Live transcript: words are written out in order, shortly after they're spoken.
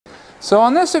So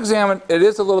on this exam, it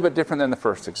is a little bit different than the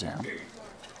first exam.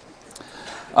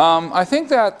 I think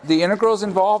that the integrals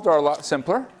involved are a lot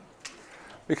simpler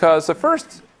because the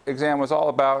first exam was all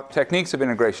about techniques of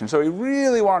integration. So he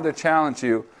really wanted to challenge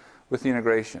you with the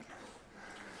integration.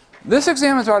 This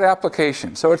exam is about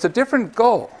application, so it's a different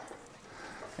goal.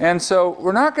 And so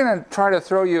we're not going to try to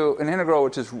throw you an integral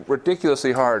which is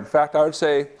ridiculously hard. In fact, I would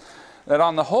say that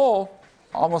on the whole,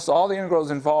 almost all the integrals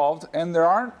involved, and there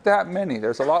aren't that many.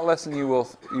 There's a lot less than you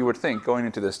would think going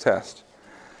into this test.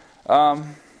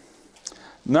 None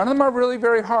of them are really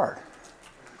very hard,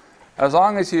 as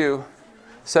long as you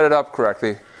set it up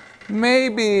correctly.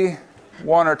 Maybe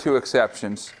one or two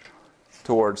exceptions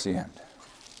towards the end.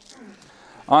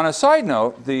 On a side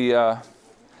note, I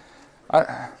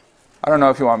don't know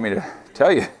if you want me to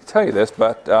tell you this,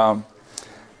 but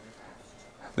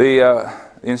the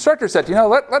instructor said,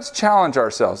 let's challenge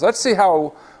ourselves. Let's see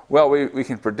how well we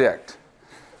can predict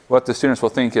what the students will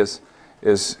think is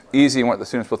easy and what the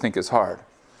students will think is hard.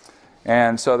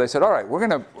 And so they said, all right, we're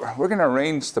gonna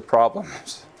arrange the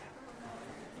problems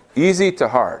easy to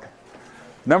hard.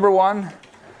 Number 1,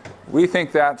 we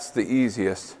think that's the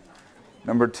easiest.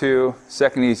 Number 2,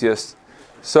 second easiest,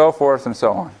 so forth and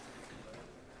so on.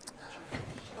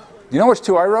 You know which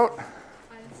 2 I wrote?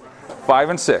 5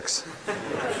 and 6.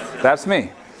 That's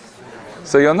me.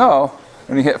 So you'll know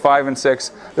when you hit 5 and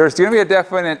 6, there's going to be a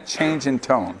definite change in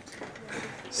tone.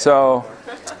 So,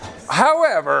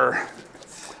 however,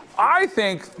 I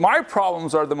think my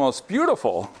problems are the most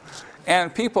beautiful,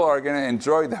 and people are going to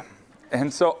enjoy them.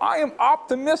 And so I am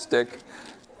optimistic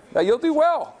that you'll do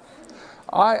well.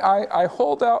 I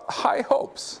hold out high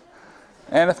hopes.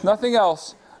 And if nothing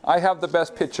else, I have the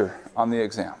best picture on the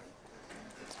exam.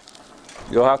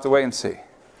 You'll have to wait and see.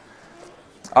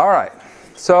 All right.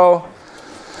 So,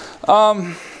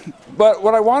 but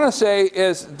what I want to say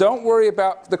is don't worry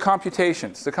about the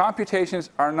computations. The computations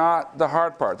are not the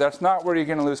hard part. That's not where you're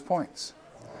going to lose points.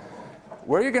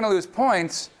 Where you're going to lose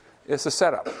points is the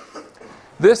setup.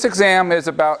 This exam is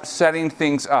about setting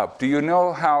things up. Do you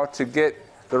know how to get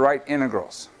the right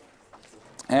integrals?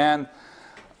 And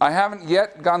I haven't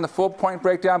yet gotten the full point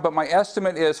breakdown, but my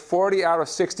estimate is 40 out of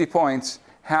 60 points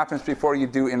happens before you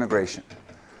do integration.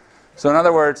 So in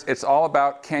other words, it's all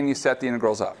about can you set the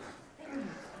integrals up.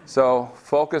 So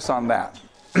focus on that.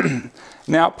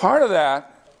 Now part of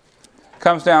that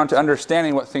comes down to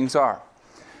understanding what things are.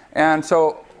 And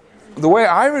so the way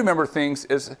I remember things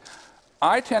is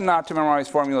I tend not to memorize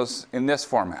formulas in this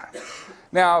format.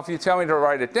 Now if you tell me to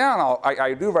write it down,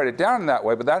 I do write it down in that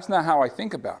way, but that's not how I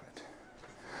think about it.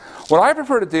 What I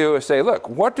prefer to do is say, look,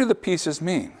 what do the pieces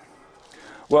mean?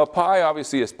 Well, pi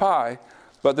obviously is pi,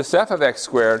 but this f of x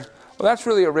squared, well, that's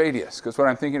really a radius, because what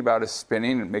I'm thinking about is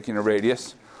spinning and making a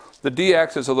radius. The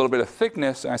dx is a little bit of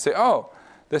thickness, and I say, oh,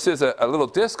 this is a little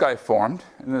disk I formed,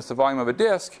 and it's the volume of a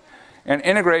disk, and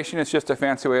integration is just a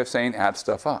fancy way of saying add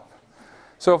stuff up.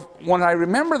 So when I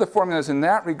remember the formulas in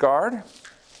that regard,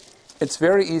 it's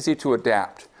very easy to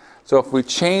adapt. So if we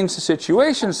change the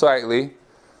situation slightly,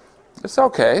 it's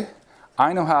okay.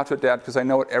 I know how to adapt because I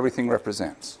know what everything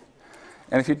represents.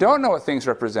 And if you don't know what things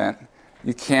represent,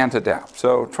 you can't adapt.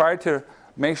 So try to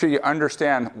make sure you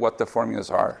understand what the formulas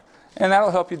are. And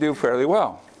that'll help you do fairly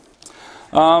well.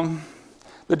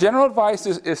 The general advice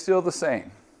is still the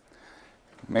same.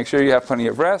 Make sure you have plenty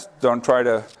of rest. Don't try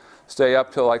to stay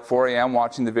up till like 4 a.m.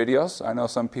 watching the videos. I know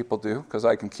some people do because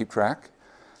I can keep track.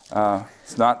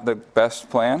 It's not the best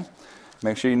plan.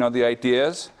 Make sure you know the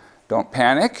ideas. Don't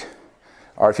panic.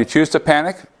 Or if you choose to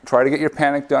panic, try to get your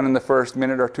panic done in the first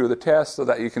minute or two of the test so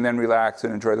that you can then relax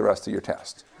and enjoy the rest of your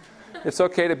test. It's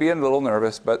okay to be a little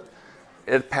nervous, but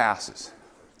it passes.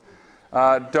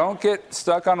 Don't get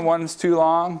stuck on ones too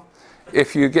long.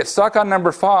 If you get stuck on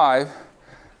number 5,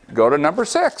 go to number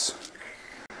 6.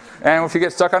 And if you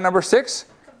get stuck on number 6,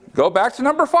 go back to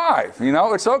number 5. You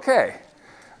know, it's okay.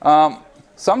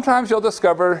 Sometimes you'll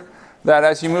discover that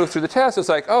as you move through the test, it's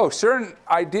like, oh, certain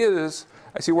ideas,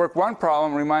 as you work one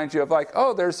problem, reminds you of like,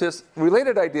 oh, there's this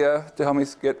related idea to help me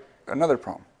get another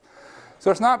problem. So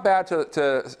it's not bad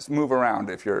to move around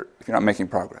if you're not making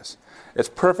progress. It's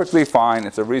perfectly fine.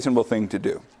 It's a reasonable thing to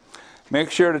do.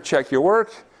 Make sure to check your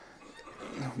work.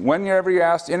 Whenever you're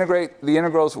asked to integrate, the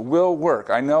integrals will work.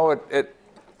 I know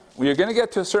you're going to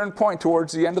get to a certain point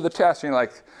towards the end of the test, and you're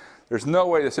like, there's no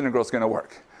way this integral is going to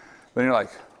work. Then you're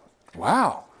like,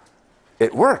 wow,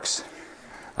 it works.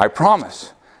 I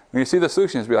promise. When you see the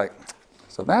solution, you'll be like,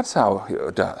 so that's how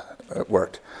it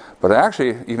worked. But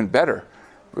actually, even better,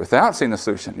 without seeing the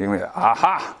solution, you're going to be like,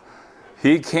 aha,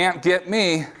 he can't get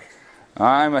me.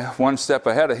 I'm one step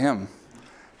ahead of him.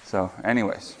 So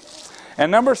anyways. And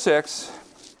number 6,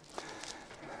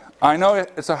 I know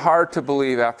it's hard to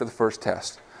believe after the first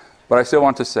test, but I still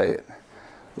want to say it.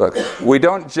 Look, we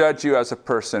don't judge you as a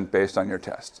person based on your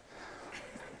test.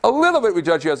 A little bit we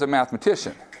judge you as a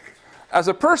mathematician. As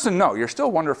a person, no, you're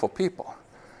still wonderful people.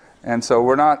 And so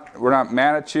we're not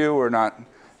mad at you, we're not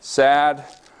sad.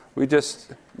 We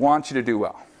just want you to do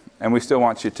well. And we still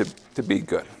want you to be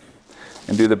good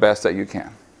and do the best that you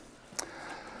can.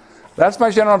 That's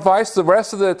my general advice. The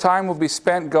rest of the time will be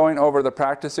spent going over the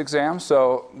practice exam.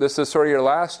 So this is sort of your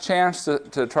last chance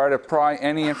to try to pry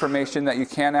any information that you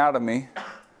can out of me.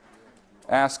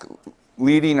 Ask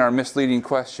leading or misleading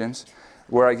questions,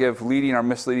 where I give leading or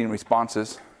misleading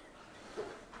responses.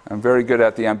 I'm very good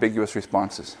at the ambiguous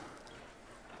responses.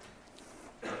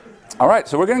 All right,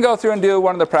 so we're going to go through and do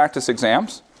one of the practice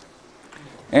exams.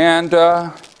 And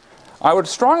I would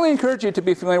strongly encourage you to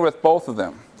be familiar with both of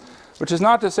them, which is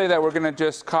not to say that we're going to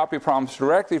just copy problems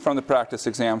directly from the practice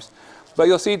exams, but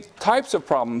you'll see types of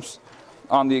problems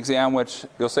on the exam which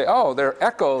you'll say, oh, they're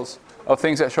echoes of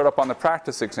things that showed up on the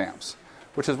practice exams,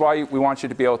 which is why we want you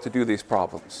to be able to do these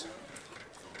problems.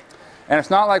 And it's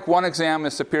not like one exam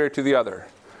is superior to the other.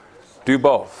 Do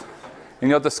both. And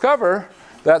you'll discover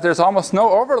that there's almost no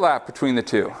overlap between the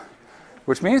two,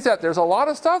 which means that there's a lot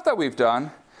of stuff that we've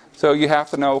done, so you have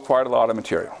to know quite a lot of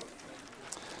material.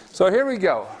 So here we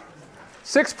go.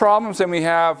 6 problems, and we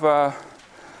have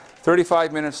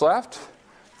 35 minutes left.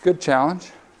 Good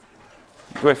challenge.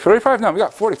 Wait, 35? No, we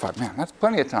got 45. Man, that's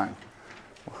plenty of time.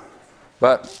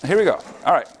 But here we go.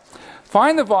 All right.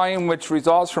 Find the volume which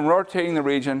results from rotating the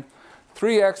region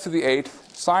 3x to the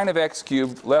 8th sine of x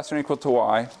cubed less than or equal to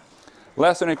y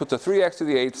less than or equal to 3x to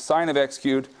the 8th sine of x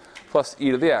cubed plus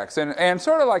e to the x. And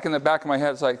sort of like in the back of my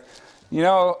head, it's like, you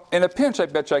know, in a pinch, I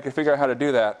bet you I could figure out how to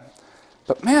do that.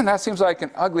 But man, that seems like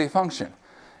an ugly function.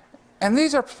 And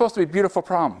these are supposed to be beautiful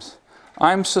problems.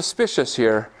 I'm suspicious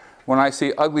here when I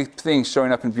see ugly things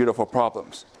showing up in beautiful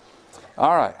problems.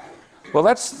 All right. Well,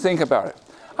 let's think about it.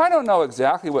 I don't know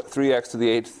exactly what 3x to the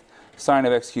 8th sine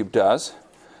of x cubed does,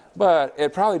 but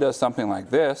it probably does something like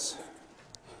this.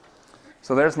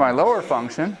 So there's my lower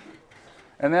function.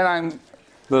 And then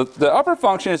the upper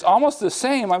function is almost the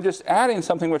same. I'm just adding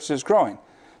something which is growing.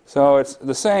 So it's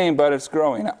the same, but it's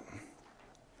growing up.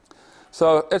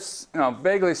 So it's, you know,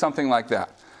 vaguely something like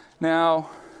that. Now,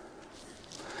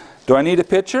 do I need a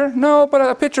picture? No, but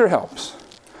a picture helps.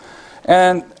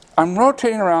 And I'm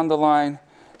rotating around the line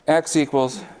x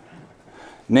equals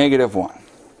 -1.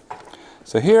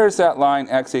 So here's that line,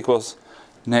 x equals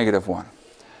 -1.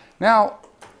 Now,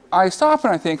 I stop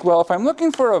and I think, well, if I'm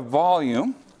looking for a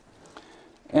volume,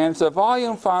 and it's a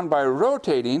volume found by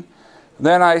rotating,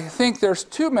 then I think there's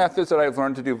 2 methods that I've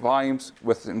learned to do volumes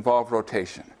with involved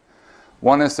rotation.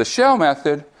 One is the shell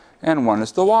method, and one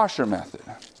is the washer method.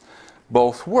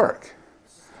 Both work.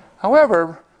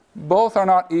 However, both are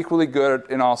not equally good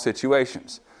in all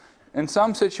situations. In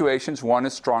some situations, one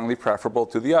is strongly preferable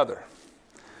to the other.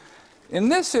 In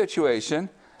this situation,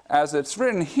 as it's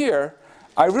written here,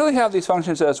 I really have these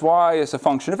functions as y is a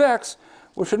function of x,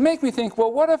 which would make me think,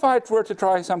 well, what if I were to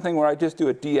try something where I just do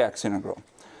a dx integral?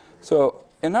 So,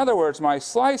 in other words, my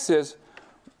slices,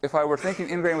 if I were thinking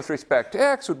integrating with respect to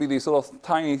x, would be these little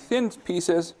tiny thin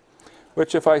pieces,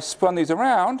 which if I spun these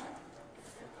around,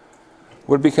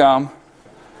 would become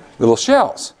little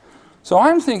shells. So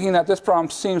I'm thinking that this problem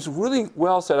seems really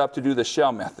well set up to do the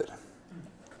shell method.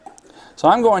 So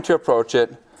I'm going to approach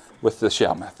it with the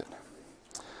shell method.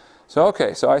 So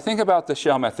okay, so I think about the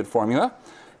shell method formula.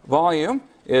 Volume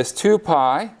is 2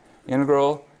 pi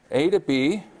integral a to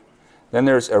b. Then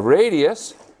there's a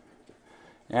radius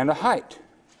and a height.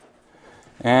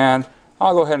 And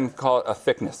I'll go ahead and call it a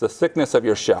thickness, the thickness of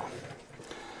your shell.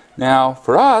 Now,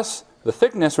 for us, the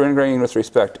thickness we're integrating with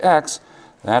respect to x,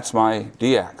 that's my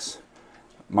dx.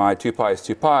 My 2 pi is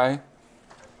 2 pi.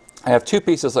 I have 2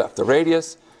 pieces left, the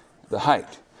radius, the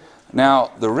height.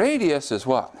 Now, the radius is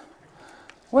what?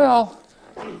 Well,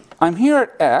 I'm here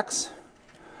at x,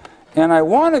 and I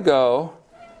want to go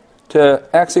to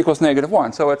x equals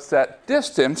 -1. So it's that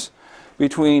distance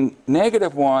between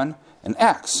 -1 and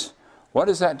x. What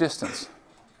is that distance?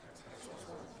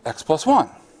 X plus 1.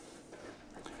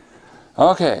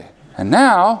 Okay, and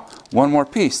now, one more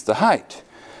piece, the height.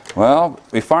 Well,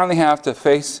 we finally have to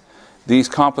face these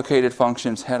complicated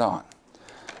functions head on.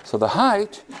 So the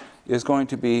height is going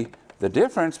to be the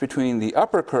difference between the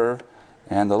upper curve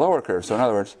and the lower curve. So in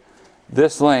other words,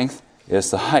 this length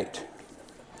is the height.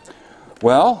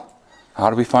 Well, how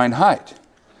do we find height?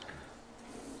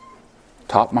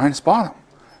 Top minus bottom.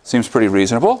 Seems pretty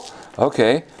reasonable.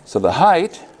 Okay, so the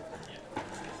height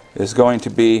is going to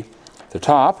be the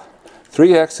top,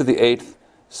 3x to the 8th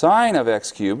sine of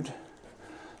x cubed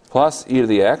plus e to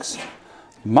the x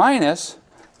minus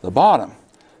the bottom,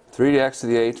 3x to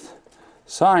the 8th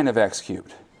sine of x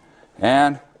cubed.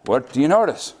 And what do you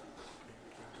notice?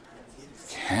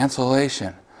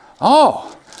 Cancellation.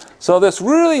 Oh, so this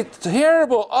really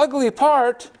terrible, ugly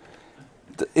part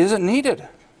isn't needed.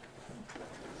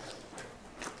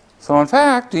 So in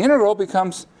fact, the integral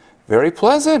becomes very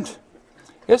pleasant.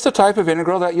 It's the type of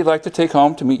integral that you'd like to take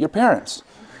home to meet your parents.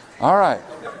 All right.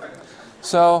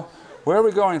 So where are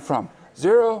we going from?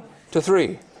 0 to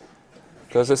 3.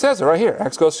 Because it says it right here.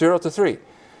 X goes 0 to 3.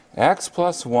 X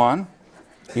plus 1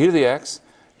 e to the x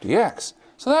dx.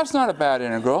 So that's not a bad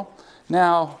integral.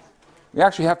 Now, we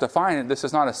actually have to find it. This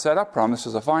is not a setup problem. This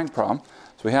is a find problem.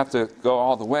 So we have to go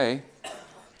all the way.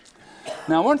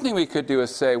 Now, one thing we could do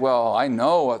is say, well, I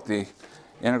know what the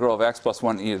integral of x plus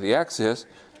 1 e to the x is.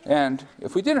 And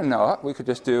if we didn't know it, we could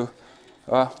just do,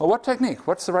 well, what technique?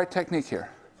 What's the right technique here?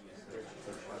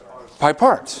 By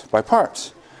parts. By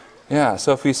parts. Yeah,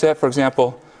 so if we said, for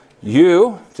example,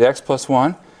 u to x plus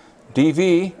 1, dv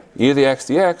e to the x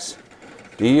dx,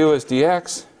 du is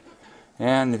dx,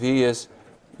 and v is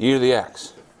e to the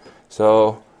x.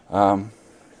 So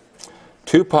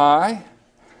 2 pi,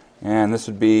 and this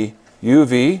would be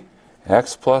uv,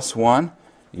 x plus 1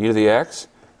 e to the x,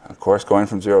 of course going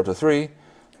from 0 to 3,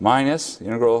 minus the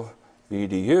integral v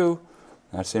du,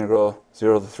 that's the integral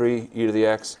 0 to 3 e to the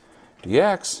x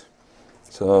dx.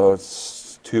 So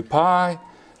it's 2 pi,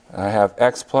 I have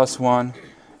x plus 1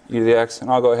 e to the x, and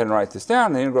I'll go ahead and write this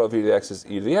down. The integral of e to the x is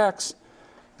e to the x,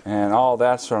 and all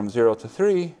that's from 0 to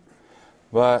 3.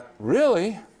 But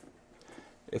really,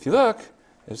 if you look,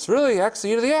 it's really x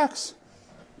e to the x.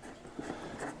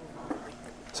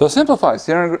 So it simplifies.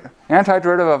 The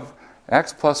antiderivative of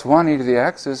x plus 1 e to the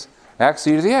x is x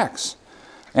e to the x.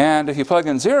 And if you plug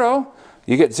in 0,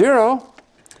 you get 0.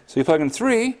 So you plug in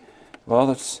 3, well,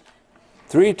 that's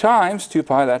 3 times 2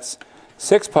 pi, that's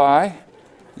 6 pi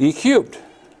e cubed.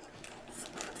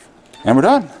 And we're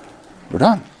done. We're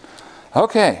done.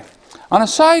 Okay. On a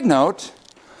side note,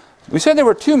 we said there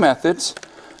were two methods.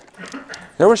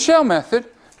 There was shell method.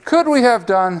 Could we have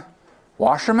done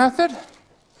washer method?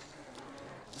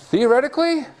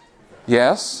 Theoretically,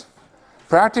 yes.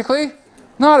 Practically,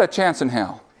 not a chance in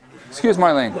hell. Excuse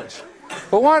my language.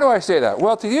 But why do I say that?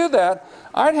 Well, to do that,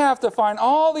 I'd have to find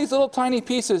all these little tiny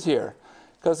pieces here.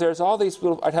 Because there's all these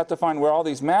little, I'd have to find where all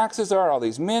these maxes are, all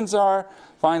these mins are,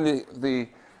 find the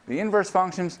inverse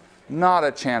functions. Not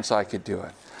a chance I could do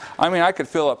it. I mean, I could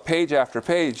fill up page after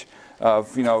page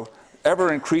of,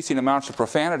 ever increasing amounts of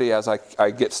profanity as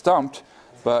I get stumped.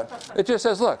 But it just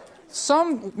says, look,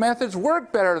 some methods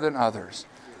work better than others.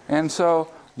 And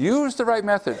so use the right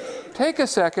method. Take a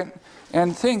second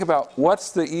and think about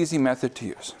what's the easy method to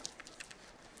use.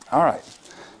 All right,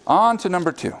 on to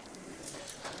number 2.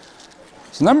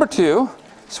 So number 2,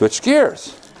 switch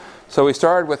gears. So we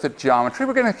started with the geometry.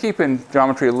 We're going to keep in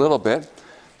geometry a little bit.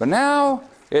 But now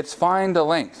it's find the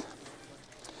length.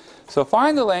 So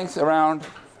find the length around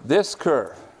this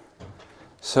curve.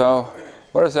 So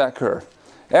what is that curve?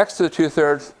 X to the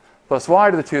 2/3 plus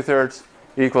y to the 2/3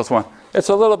 equals 1. It's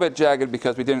a little bit jagged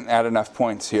because we didn't add enough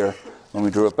points here when we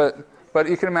drew it. But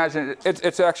you can imagine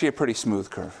it's actually a pretty smooth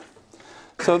curve.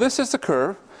 So this is the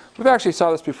curve. We've actually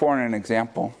saw this before in an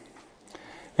example.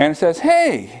 And it says,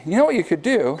 hey, you know what you could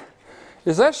do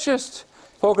is let's just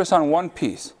focus on one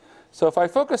piece. So if I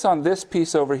focus on this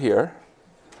piece over here,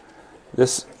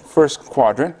 this first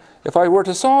quadrant, if I were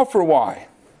to solve for y,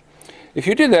 if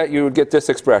you did that, you would get this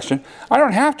expression. I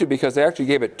don't have to because they actually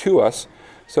gave it to us.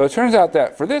 So it turns out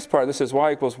that for this part, this is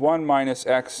y equals 1 minus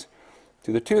x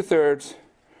to the 2/3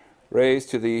 raised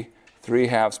to the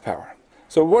 3/2 power.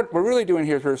 So what we're really doing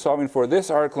here is we're solving for this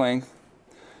arc length,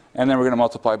 and then we're going to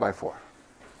multiply by 4.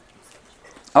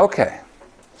 Okay.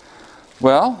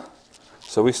 Well,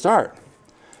 so we start.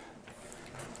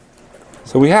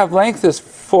 So we have length is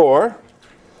 4,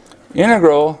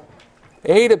 integral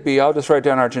a to b, I'll just write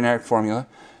down our generic formula.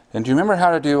 And do you remember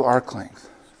how to do arc length?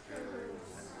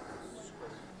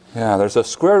 Yeah, there's a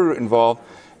square root involved.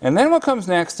 And then what comes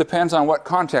next depends on what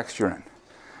context you're in.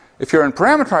 If you're in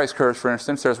parametrized curves, for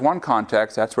instance, there's one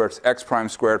context. That's where it's x prime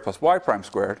squared plus y prime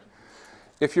squared.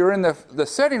 If you're in the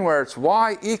setting where it's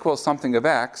y equals something of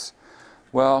x,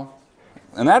 well,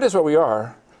 and that is what we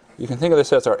are. You can think of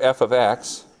this as our f of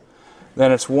x.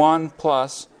 Then it's 1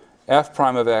 plus f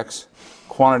prime of x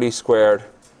quantity squared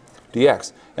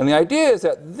dx. And the idea is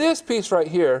that this piece right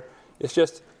here is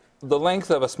just the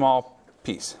length of a small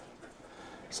piece.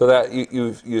 So that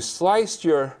you sliced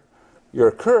your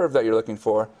curve that you're looking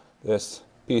for, this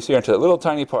piece here, into little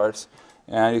tiny parts,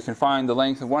 and you can find the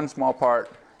length of one small part,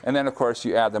 and then of course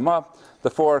you add them up. the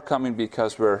 4 coming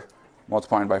because we're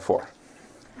multiplying by 4.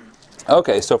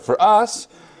 Okay, so for us,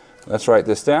 let's write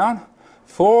this down.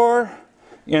 4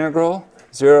 integral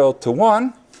 0 to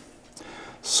 1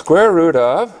 square root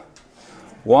of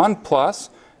 1 plus,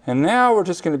 and now we're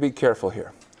just going to be careful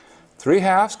here.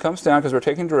 3/2 comes down because we're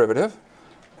taking derivative.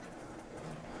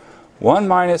 1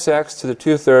 minus x to the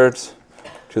 2/3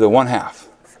 to the 1/2.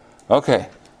 Okay,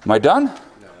 am I done?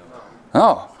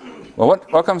 No. Oh, well,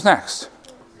 what comes next?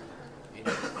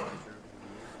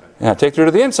 Yeah, take it to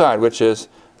the inside, which is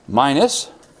minus,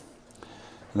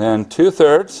 and then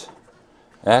 2/3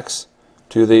 x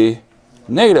to the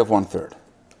negative 1/3.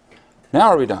 Now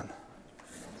are we done?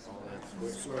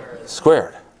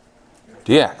 Squared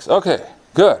dx. Okay,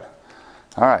 good.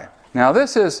 All right. Now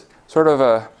this is sort of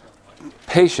a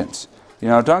patience. You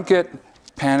know, don't get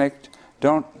panicked.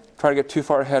 Don't try to get too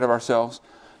far ahead of ourselves.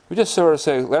 We just sort of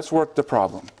say, let's work the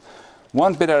problem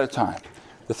one bit at a time.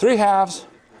 The 3/2,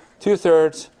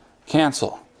 2/3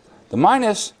 cancel. The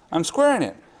minus, I'm squaring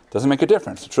it. Doesn't make a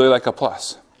difference. It's really like a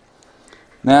plus.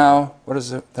 Now, what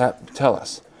does that tell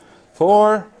us?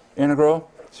 4 integral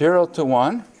 0 to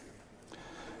 1.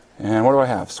 And what do I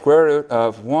have? Square root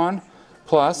of 1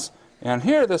 plus, and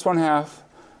here this 1/2,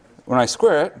 when I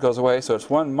square it, goes away, so it's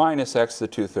 1 minus x to the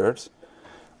 2/3.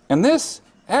 And this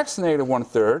x to the negative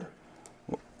 1/3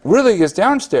 really is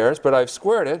downstairs, but I've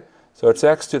squared it, so it's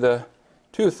x to the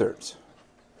 2/3.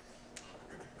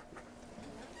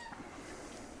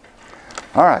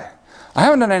 All right. I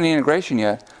haven't done any integration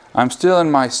yet. I'm still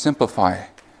in my simplify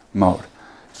mode.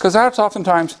 Because that's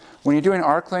oftentimes, when you're doing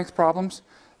arc length problems,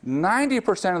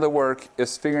 90% of the work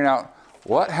is figuring out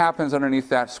what happens underneath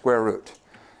that square root.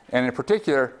 And in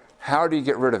particular, how do you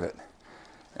get rid of it?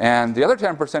 And the other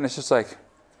 10% is just like,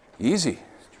 easy.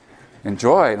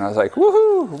 Enjoy. And I was like,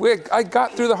 woohoo! I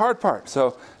got through the hard part.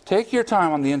 So take your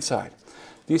time on the inside.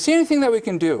 Do you see anything that we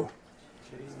can do?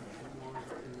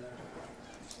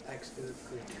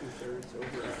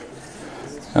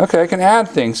 Okay, I can add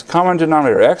things. Common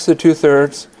denominator, x to the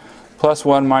 2/3 plus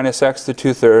 1 minus x to the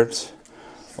 2/3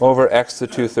 over x to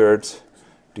the 2/3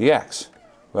 dx.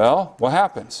 Well, what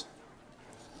happens?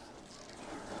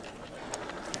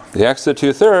 The x to the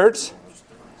 2/3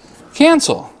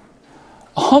 cancel.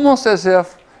 Almost as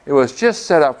if it was just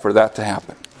set up for that to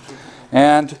happen.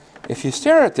 And if you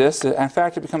stare at this, in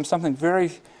fact, it becomes something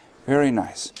very, very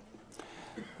nice.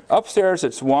 Upstairs,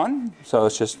 it's 1, so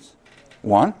it's just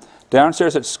 1.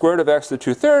 Downstairs, it's square root of x to the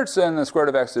 2/3, and the square root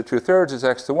of x to the 2/3 is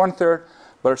x to the 1/3,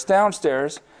 but it's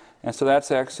downstairs, and so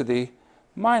that's x to the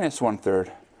minus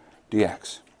 1/3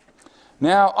 dx.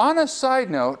 Now, on a side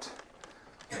note,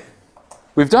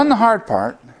 we've done the hard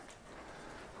part.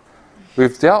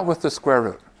 We've dealt with the square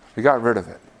root. We got rid of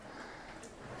it.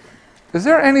 Is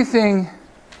there anything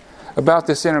about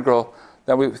this integral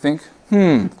that we think,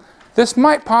 this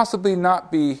might possibly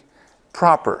not be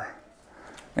proper?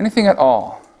 Anything at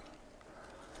all?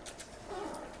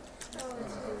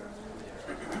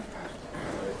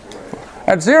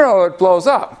 At 0, it blows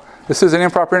up. This is an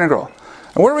improper integral.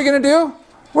 And what are we going to do?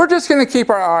 We're just going to keep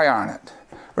our eye on it.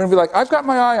 We're going to be like, I've got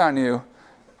my eye on you.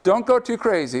 Don't go too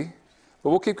crazy, but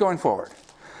we'll keep going forward.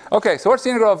 Okay, so what's the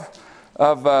integral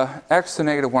of x to the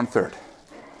negative 1/3?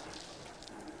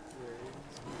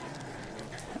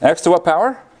 X to what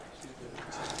power?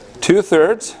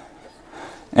 2/3,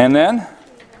 and then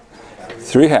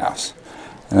 3/2.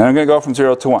 And then I'm going to go from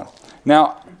 0 to 1.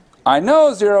 Now, I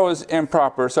know 0 is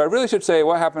improper, so I really should say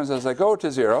what happens as I go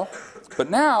to 0. But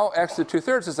now, x to the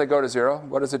 2/3 as I go to 0,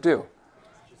 what does it do?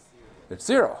 It's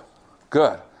 0.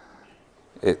 Good.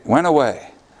 It went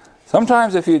away.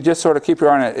 Sometimes if you just sort of keep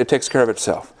your eye on it, it takes care of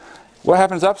itself. What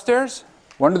happens upstairs?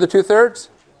 1 to the 2/3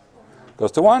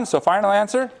 goes to 1, so final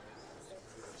answer?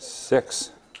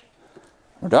 6.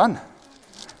 We're done.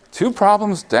 2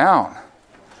 problems down.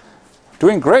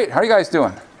 Doing great. How are you guys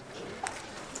doing?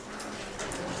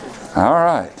 All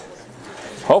right.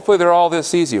 Hopefully they're all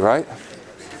this easy, right?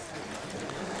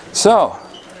 So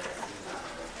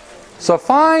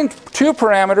find 2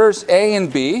 parameters, a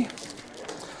and b,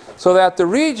 so that the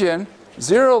region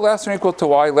 0 less than or equal to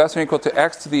y less than or equal to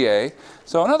x to the a.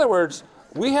 So in other words,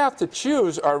 we have to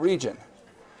choose our region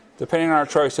depending on our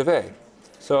choice of a.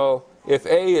 So if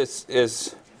a is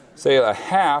say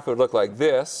 1/2, it would look like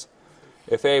this.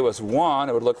 If a was 1,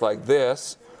 it would look like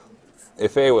this.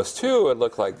 If a was 2, it would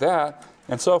look like that,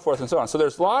 and so forth and so on. So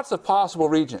there's lots of possible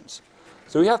regions.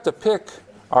 So we have to pick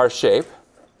our shape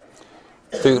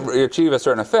to achieve a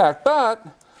certain effect, but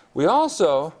we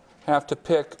also have to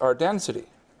pick our density.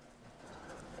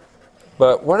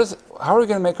 But how are we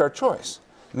going to make our choice?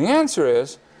 And the answer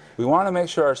is, we want to make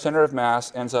sure our center of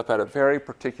mass ends up at a very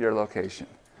particular location.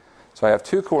 So I have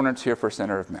 2 coordinates here for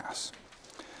center of mass.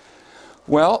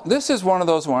 Well, this is one of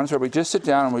those ones where we just sit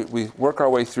down and we work our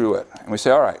way through it. And we say,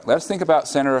 all right, let's think about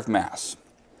center of mass.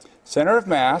 Center of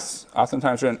mass,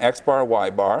 oftentimes written x bar, y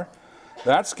bar.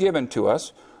 That's given to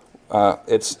us.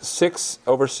 It's 6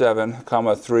 over 7,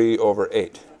 comma 3 over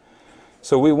 8.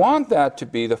 So we want that to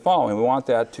be the following. We want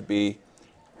that to be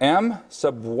m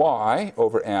sub y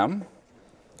over m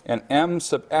and m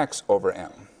sub x over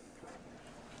m.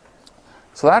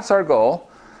 So that's our goal,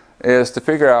 is to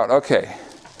figure out, okay,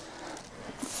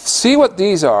 see what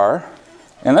these are,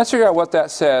 and let's figure out what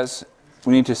that says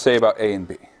we need to say about A and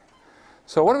B.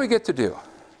 So what do we get to do?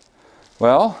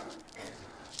 Well,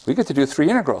 we get to do 3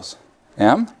 integrals,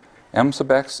 m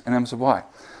sub x, and m sub y.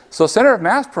 So center of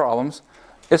mass problems,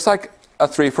 it's like a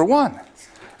 3 for 1.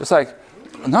 It's like,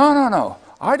 no,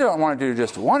 I don't want to do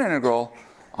just 1 integral,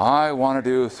 I want to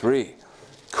do 3.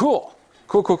 Cool.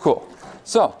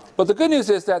 So, but the good news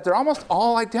is that they're almost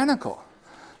all identical.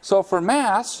 So for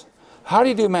mass, how do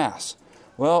you do mass?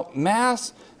 Well,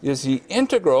 mass is the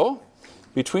integral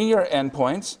between your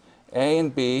endpoints, A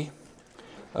and B,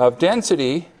 of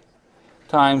density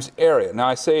times area. Now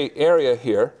I say area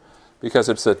here because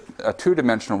it's a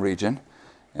 2-dimensional region.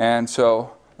 And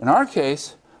so in our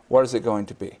case, what is it going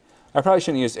to be? I probably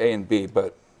shouldn't use A and B,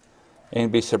 but A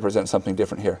and B represent something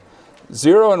different here.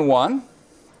 0 and 1,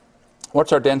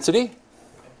 what's our density?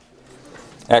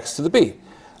 X to the B.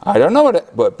 I don't know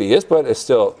what B is, but it's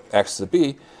still x to the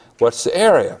B. What's the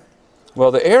area?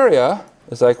 Well, the area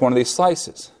is like one of these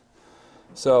slices.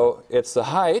 So it's the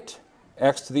height,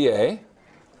 x to the A,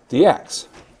 dx.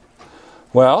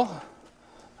 Well,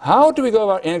 how do we go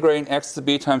about integrating x to the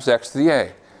B times x to the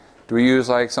A? Do we use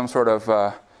like some sort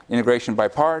of integration by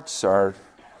parts, or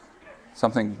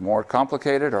something more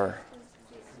complicated, or?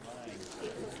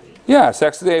 Yeah, it's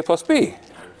x to the A plus B.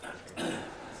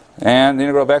 And the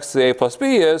integral of x to the A plus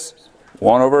B is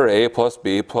 1 over A plus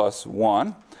B plus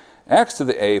 1. X to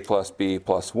the A plus B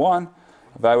plus 1,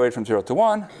 evaluated from 0 to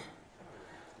 1,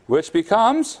 which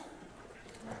becomes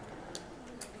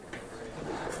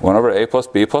 1 over A plus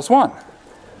B plus 1.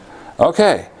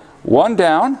 Okay, 1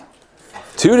 down,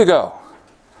 2 to go.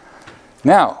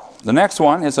 Now, the next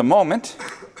one is a moment.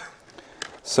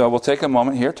 So we'll take a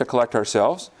moment here to collect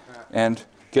ourselves and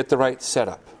get the right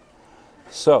setup.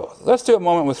 So let's do a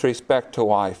moment with respect to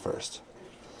y first.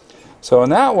 So in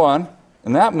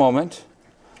that moment,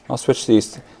 I'll switch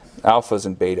these alphas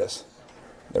and betas.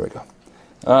 There we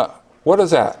go. What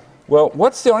is that? Well,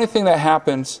 what's the only thing that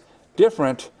happens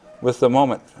different with the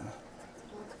moment?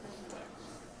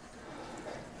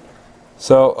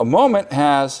 So a moment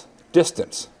has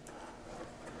distance.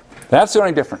 That's the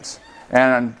only difference.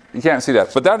 And you can't see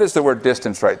that, but that is the word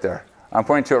distance right there. I'm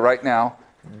pointing to it right now.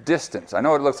 Distance. I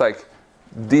know it looks like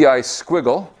di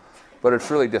squiggle, but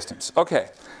it's really distance. Okay,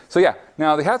 so yeah,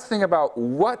 now they have to think about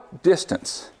what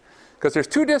distance, because there's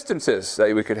 2 distances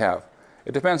that we could have.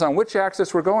 It depends on which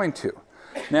axis we're going to.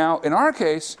 Now, in our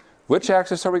case, which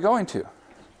axis are we going to?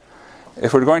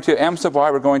 If we're going to m sub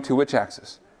y, we're going to which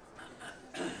axis?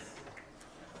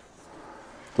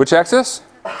 Which axis?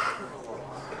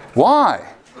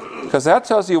 Y, because that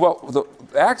tells you what the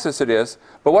axis it is,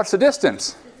 but what's the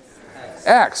distance?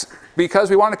 X. Because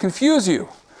we want to confuse you.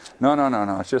 No.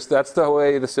 It's just that's the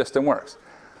way the system works.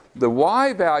 The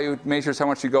y value measures how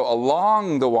much you go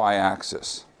along the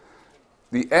y-axis.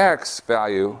 The x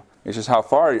value measures how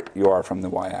far you are from the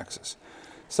y-axis.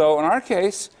 So in our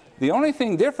case, the only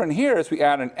thing different here is we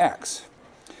add an x.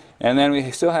 And then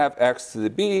we still have x to the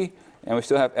b, and we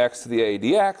still have x to the a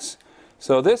dx.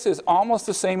 So this is almost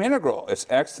the same integral. It's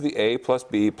x to the a plus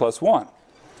b plus 1.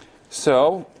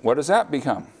 So what does that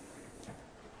become?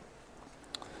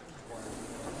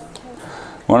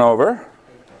 1 over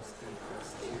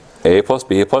a plus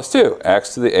b plus 2,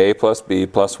 x to the a plus b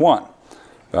plus 1.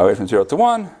 Evaluate from 0 to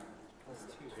 1.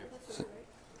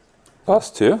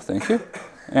 Plus 2, thank you.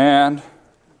 And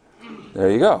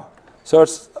there you go. So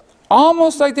it's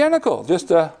almost identical,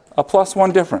 just a plus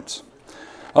 1 difference.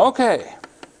 Okay.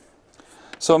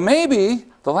 So maybe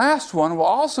the last one will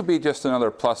also be just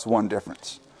another plus 1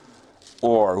 difference.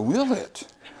 Or will it?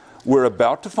 We're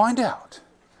about to find out.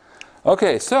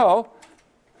 Okay, so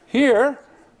here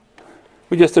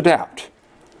we just adapt.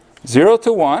 0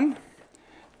 to 1,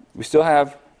 we still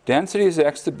have density is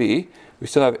x to b. We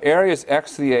still have area is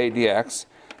x to the a dx.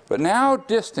 But now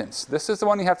distance. This is the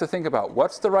one you have to think about.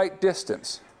 What's the right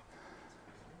distance?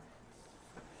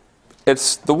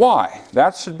 It's the y.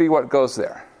 That should be what goes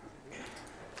there.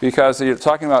 Because you're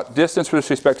talking about distance with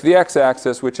respect to the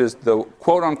x-axis, which is the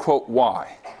quote-unquote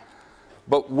y.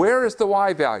 But where is the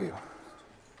y value?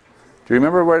 Do you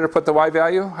remember where to put the y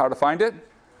value? How to find it?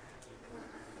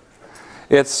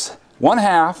 It's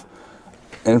 1/2.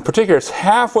 In particular, it's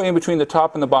halfway in between the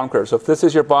top and the bottom curve. So if this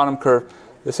is your bottom curve,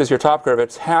 this is your top curve,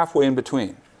 it's halfway in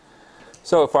between.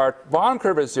 So if our bottom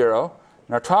curve is 0,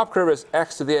 and our top curve is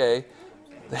x to the a,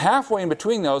 the halfway in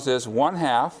between those is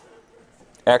 1/2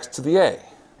 x to the a.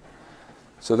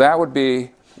 So that would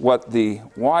be what the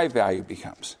y value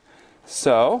becomes.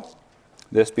 So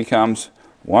this becomes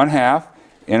 1/2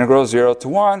 integral 0 to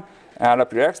 1. Add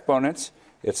up your exponents.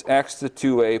 It's x to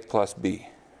 2a plus b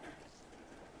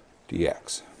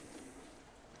dx.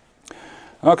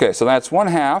 Okay, so that's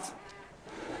 1/2.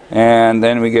 And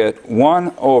then we get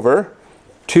 1 over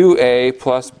 2a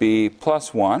plus b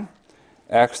plus 1.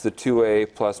 X to 2a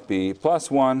plus b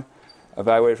plus 1.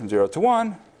 Evaluated from 0 to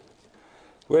 1.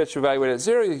 Which evaluated at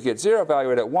 0, you get 0.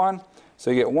 Evaluated at 1.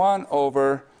 So you get 1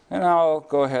 over, and I'll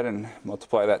go ahead and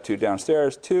multiply that 2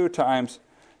 downstairs. 2 times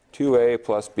 2a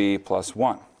plus b plus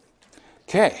 1.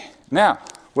 Okay, now,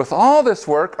 with all this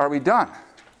work, are we done?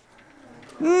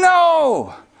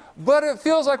 No! But it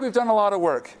feels like we've done a lot of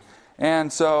work.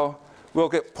 And so we'll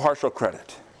get partial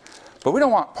credit. But we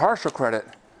don't want partial credit.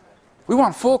 We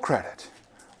want full credit.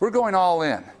 We're going all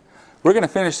in. We're going to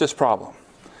finish this problem.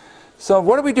 So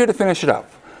what do we do to finish it up?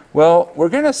 Well, we're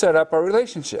going to set up our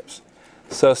relationships.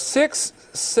 So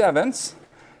 6/7,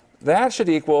 that should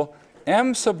equal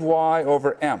m sub y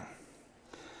over m.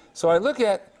 So I look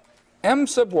at m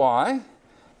sub y,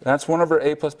 that's 1 over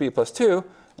a plus b plus 2,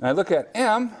 and I look at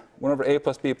m, 1 over a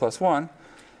plus b plus 1,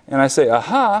 and I say,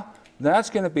 aha,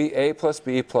 that's going to be a plus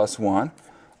b plus 1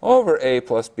 over a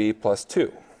plus b plus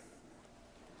 2.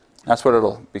 That's what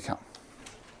it'll become.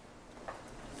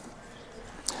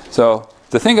 So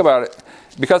to think about it,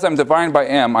 because I'm dividing by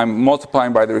m, I'm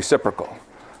multiplying by the reciprocal.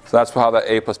 So that's how that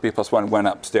a plus b plus 1 went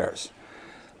upstairs.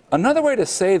 Another way to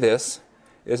say this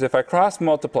is if I cross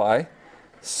multiply,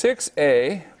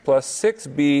 6a plus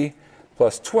 6b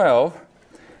plus 12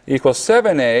 equals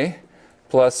 7a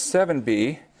plus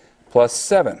 7b plus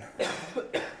 7.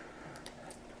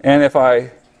 And if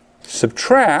I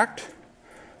subtract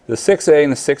the 6a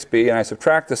and the 6b and I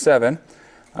subtract the 7,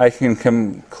 I can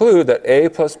conclude that a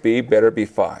plus b better be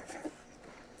 5.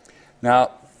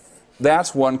 Now,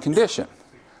 that's one condition.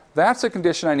 That's a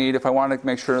condition I need if I want to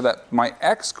make sure that my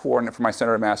x-coordinate for my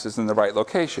center of mass is in the right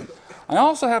location. I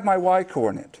also have my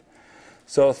y-coordinate.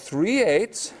 So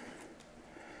 3/8,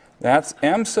 that's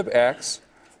m sub x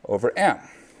over m,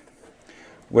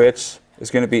 which is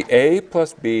going to be a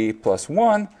plus b plus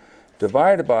 1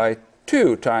 divided by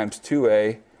 2 times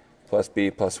 2a plus b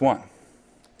plus 1.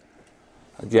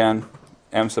 Again,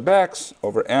 m sub x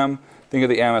over m. Think of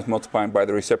the m as multiplying by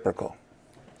the reciprocal.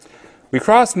 We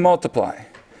cross multiply.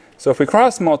 So if we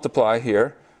cross multiply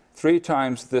here, 3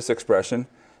 times this expression,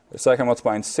 it's like I'm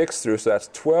multiplying 6 through, so that's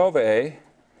 12a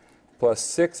plus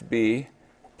 6b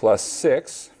plus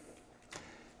 6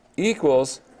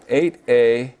 equals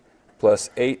 8a plus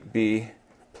 8b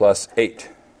plus 8.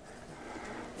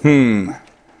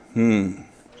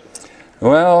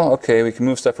 Well, okay, we can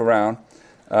move stuff around.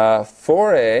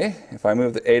 4a, if I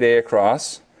move the 8a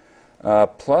across,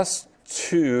 plus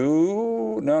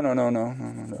 2, no.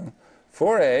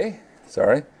 4a,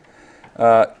 sorry,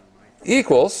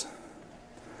 equals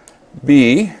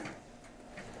b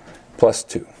plus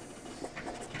 2.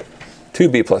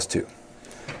 2b plus 2.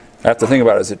 I have to think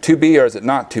about it. Is it 2b or is it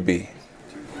not 2b?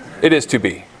 It is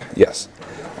 2b, yes.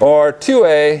 Or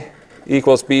 2a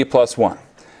equals b plus 1.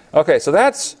 Okay, so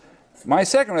that's my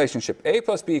second relationship. A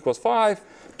plus b equals 5.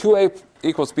 2a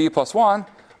equals b plus 1.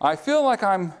 I feel like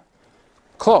I'm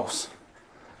close.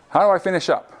 How do I finish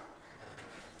up?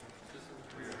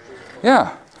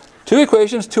 Yeah, 2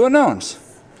 equations, 2 unknowns.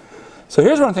 So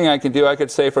here's one thing I could do. I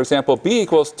could say, for example, b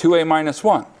equals 2a minus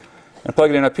 1 and plug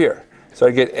it in up here. So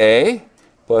I get a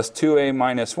plus 2a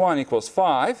minus 1 equals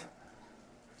 5.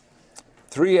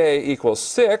 3a equals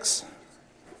 6.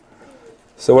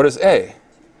 So what is a?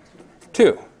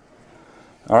 2.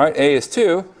 All right, a is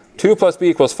 2. 2 plus b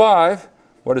equals 5.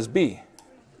 What is b?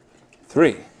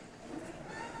 3.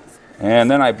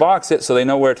 And then I box it so they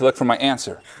know where to look for my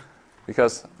answer,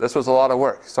 because this was a lot of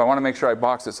work. So I want to make sure I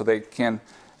box it so they can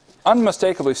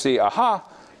unmistakably see, aha,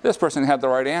 this person had the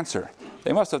right answer.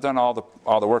 They must have done all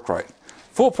the work right.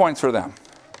 Full points for them.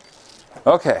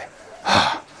 Okay,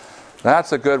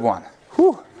 that's a good one.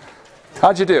 Whew.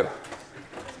 How'd you do?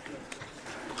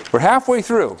 We're halfway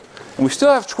through, and we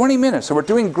still have 20 minutes, so we're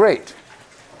doing great.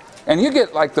 And you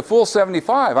get like the full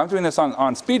 75. I'm doing this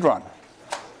on speed run.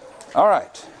 All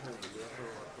right.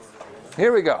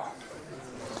 Here we go.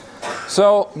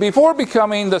 So before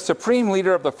becoming the supreme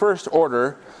leader of the first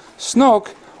order,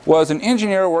 Snoke was an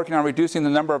engineer working on reducing the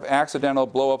number of accidental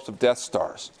blow-ups of Death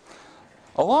Stars.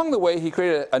 Along the way, he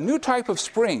created a new type of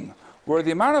spring where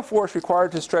the amount of force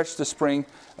required to stretch the spring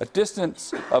a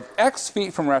distance of x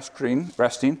feet from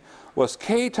resting was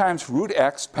k times root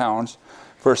x pounds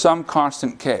for some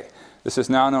constant k. This is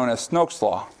now known as Stokes'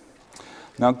 law.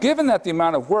 Now, given that the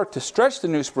amount of work to stretch the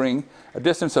new spring a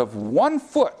distance of 1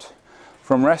 foot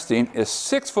from resting is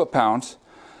 6 foot-pounds,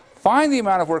 find the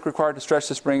amount of work required to stretch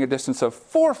the spring a distance of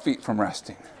 4 feet from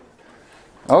resting.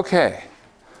 Okay,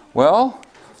 well,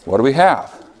 what do we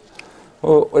have?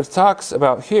 Well, it talks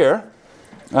about here,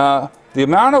 the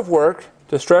amount of work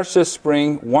to stretch this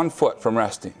spring 1 foot from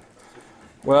resting.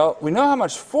 Well, we know how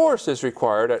much force is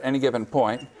required at any given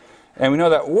point, and we know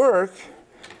that work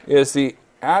is the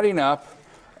adding up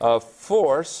of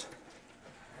force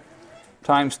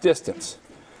times distance.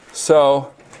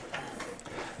 So,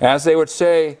 as they would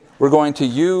say, we're going to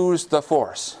use the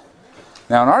force.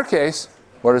 Now, in our case,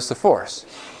 what is the force?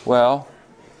 Well,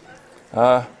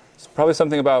 it's probably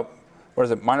something about, what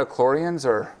is it, monochlorians,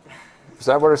 or is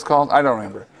that what it's called? I don't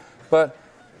remember. But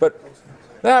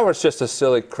that was just a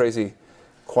silly, crazy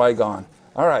Qui-Gon.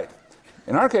 All right.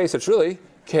 In our case, it's really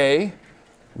k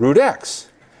root x.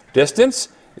 Distance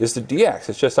is the dx.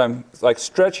 It's just I'm like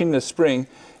stretching the spring,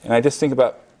 and I just think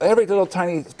about every little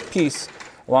tiny piece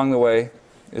along the way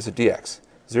is a dx,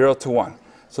 0 to 1.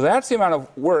 So that's the amount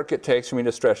of work it takes for me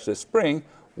to stretch this spring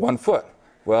 1 foot.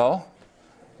 Well,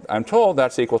 I'm told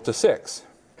that's equal to 6.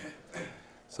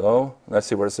 So let's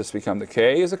see, what does this become? The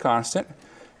k is a constant.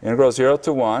 Integral 0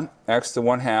 to 1, x to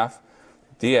 1/2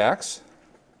 dx.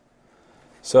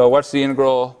 So what's the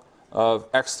integral of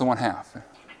x to 1/2?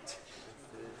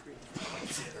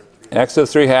 X to the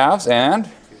 3/2 and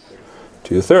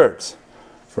 2/3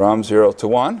 from 0 to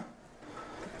 1.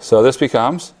 So this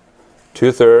becomes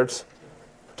 2/3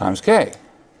 times k.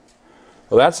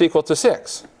 Well, that's equal to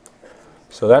 6.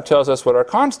 So that tells us what our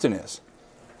constant is.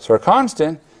 So our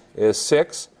constant is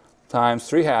 6 times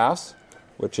 3/2,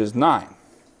 which is 9.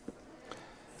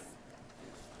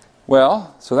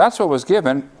 Well, so that's what was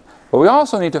given, but we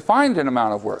also need to find an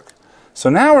amount of work. So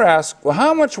now we're asked, well,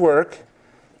 how much work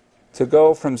to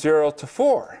go from 0 to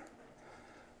 4?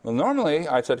 Well, normally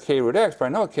I said k root x, but I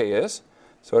know what k is.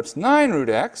 So it's 9 root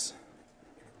x.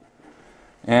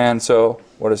 And so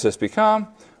what does this become?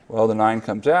 Well, the 9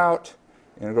 comes out.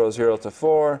 Integral 0 to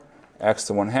 4, x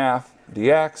to 1/2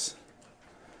 dx.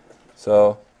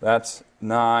 So that's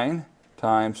 9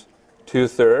 times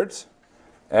 2/3,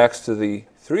 x to the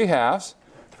 3/2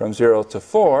 from 0 to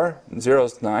 4. And 0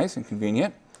 is nice and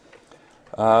convenient.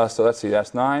 So let's see,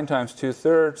 that's 9 times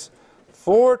 2/3,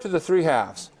 4 to the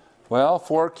 3/2. Well,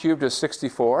 4 cubed is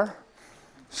 64.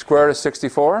 Square root of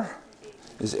 64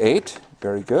 is 8.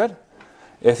 Very good.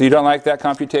 If you don't like that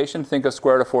computation, think of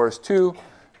square root of 4 as 2.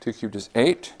 2 cubed is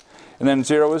 8. And then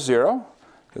 0 is 0,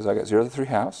 because I got 0 to the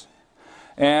 3/2.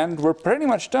 And we're pretty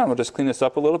much done. We'll just clean this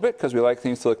up a little bit, because we like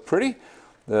things to look pretty.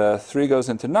 The 3 goes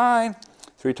into 9.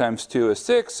 3 times 2 is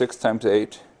 6. 6 times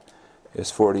 8 is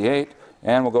 48.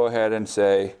 And we'll go ahead and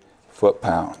say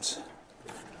foot-pounds.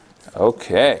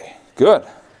 Okay, good.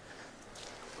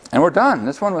 And we're done.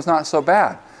 This one was not so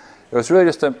bad. It was really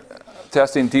just a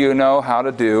testing, do you know how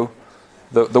to do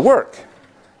the work?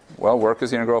 Well, work is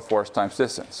the integral of force times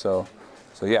distance. So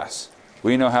yes,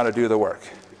 we know how to do the work.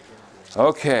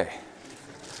 Okay.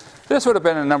 This would have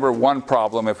been a number 1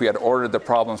 problem if we had ordered the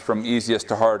problems from easiest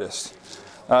to hardest.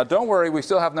 Don't worry, we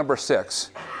still have number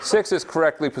 6. 6 is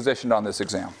correctly positioned on this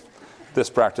exam, this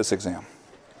practice exam.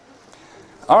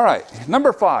 All right,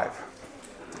 number 5.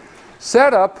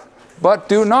 Set up, but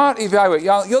do not evaluate.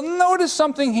 You'll notice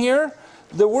something here.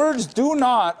 The words do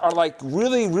not are like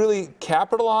really, really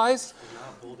capitalized.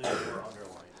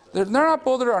 They're not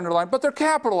bolded or underlined, but they're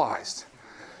capitalized.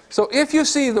 So if you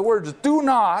see the words do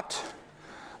not,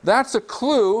 that's a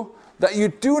clue that you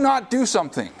do not do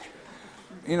something.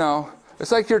 You know,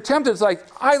 it's like you're tempted. It's like,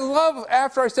 I love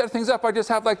after I set things up, I just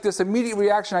have like this immediate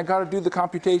reaction, I got to do the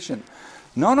computation.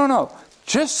 No, no, no.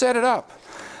 Just set it up.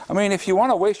 I mean, if you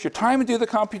want to waste your time and do the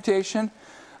computation,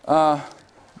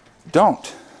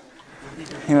 don't.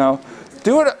 You know,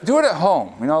 do it at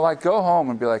home. You know, like go home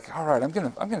and be like, all right, I'm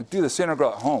gonna do this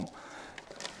integral at home.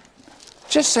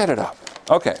 Just set it up.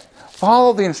 Okay,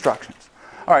 follow the instructions.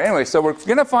 All right. Anyway, so we're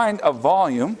gonna find a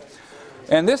volume,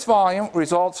 and this volume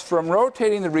results from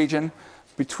rotating the region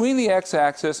between the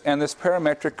x-axis and this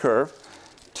parametric curve,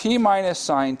 t minus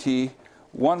sine t,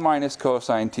 1 minus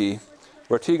cosine t,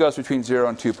 where t goes between 0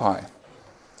 and 2 pi.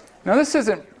 Now this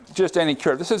isn't just any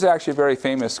curve. This is actually a very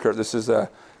famous curve. This is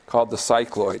called the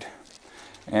cycloid.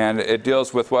 And it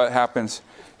deals with what happens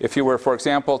if you were, for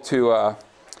example, to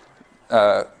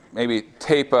maybe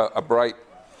tape a bright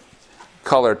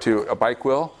color to a bike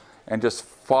wheel and just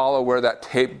follow where that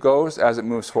tape goes as it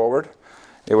moves forward,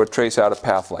 it would trace out a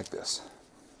path like this.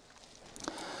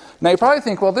 Now you probably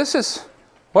think, well,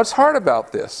 what's hard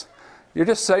about this? You're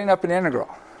just setting up an integral.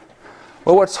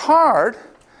 Well, what's hard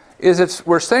is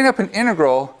we're setting up an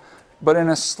integral, but in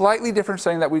a slightly different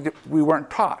setting that we weren't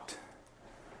taught.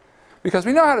 Because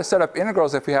we know how to set up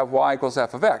integrals if we have y equals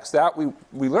f of x.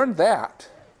 We learned that.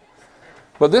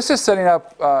 But this is setting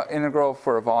up integral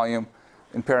for a volume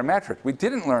in parametric. We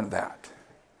didn't learn that.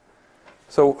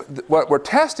 So what we're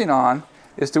testing on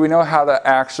is, do we know how to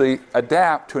actually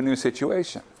adapt to a new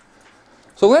situation?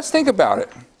 So let's think about it.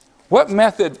 What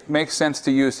method makes sense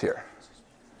to use here?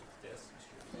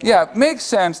 Yeah, it makes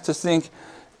sense to think,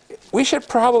 we should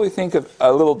probably think of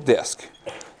a little disk,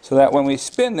 so that when we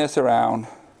spin this around,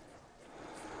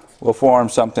 we'll form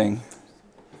something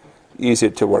easy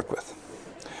to work with.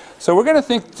 So we're going to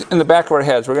think in the back of our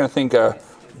heads, we're going to think a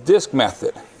disk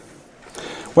method.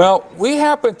 Well, we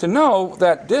happen to know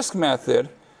that disk method,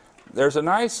 there's a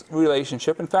nice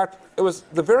relationship. In fact, it was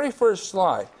the very first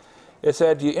slide. It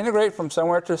said you integrate from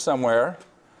somewhere to somewhere.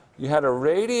 You had a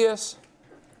radius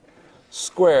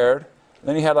squared,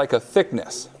 then you had like a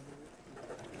thickness.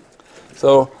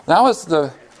 So that was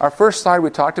our first slide we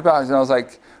talked about. And I was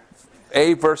like,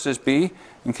 A versus B.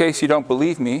 In case you don't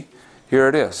believe me, here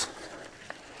it is.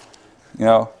 You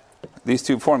know, these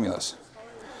two formulas.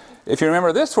 If you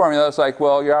remember this formula, it's like,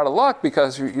 well, you're out of luck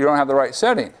because you don't have the right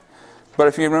setting. But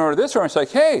if you remember this formula, it's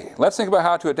like, hey, let's think about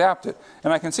how to adapt it.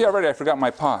 And I can see already I forgot my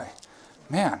pi.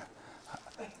 Man,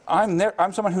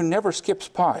 I'm someone who never skips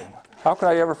pi. How could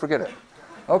I ever forget it?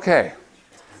 Okay,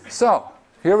 so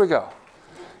here we go.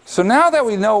 So now that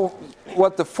we know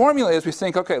what the formula is, we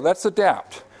think, okay, let's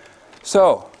adapt.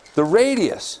 So the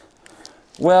radius.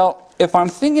 Well, if I'm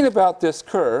thinking about this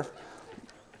curve,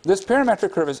 this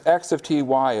parametric curve is x of t,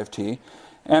 y of t.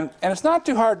 And it's not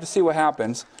too hard to see what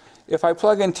happens. If I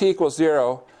plug in t equals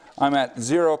 0, I'm at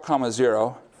 0,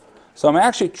 0. So I'm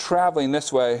actually traveling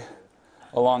this way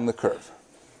along the curve,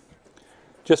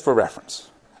 just for reference.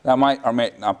 That might or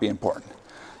may not be important.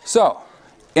 So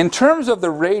in terms of the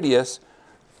radius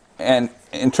and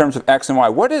in terms of x and y,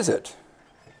 what is it?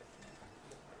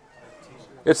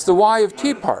 It's the y of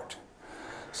t part.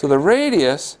 So the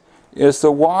radius is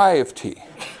the y of t.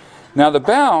 Now the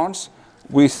bounds,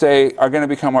 we say, are going to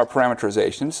become our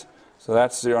parameterizations. So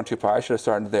that's 0 and 2 pi. I should have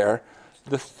started there.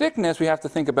 The thickness, we have to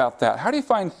think about that. How do you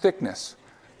find thickness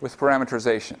with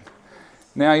parameterization?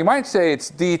 Now you might say it's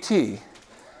dt,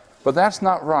 but that's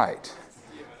not right.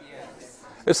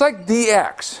 It's like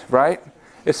dx, right?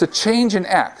 It's a change in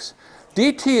x.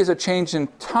 dt is a change in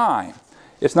time.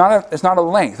 It's not a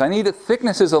length. I need a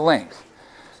thickness is a length.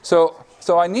 So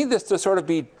I need this to sort of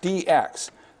be dx.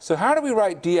 So how do we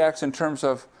write dx in terms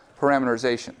of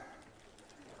parameterization?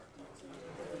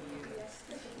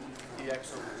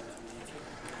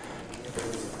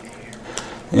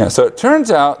 Yeah, so it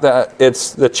turns out that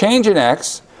it's the change in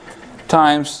x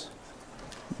times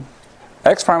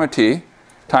x prime of t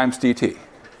times dt.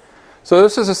 So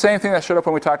this is the same thing that showed up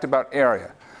when we talked about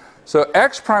area. So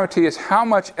x prime of t is how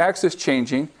much x is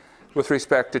changing with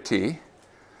respect to t.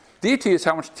 dt is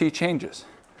how much t changes.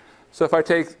 So if I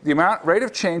take the rate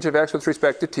of change of x with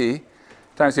respect to t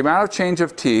times the amount of change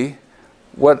of t,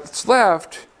 what's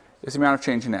left is the amount of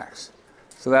change in x.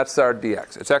 So that's our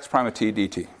dx. It's x prime of t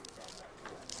dt.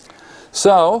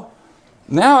 So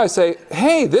now I say,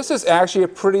 hey, this is actually a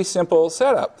pretty simple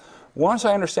setup. Once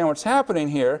I understand what's happening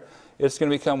here, it's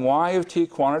going to become y of t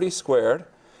quantity squared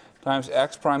times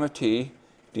x prime of t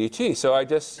dt. So I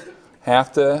just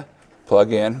have to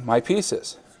plug in my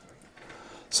pieces.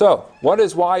 So what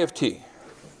is y of t?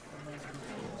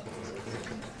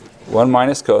 1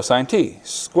 minus cosine t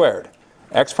squared.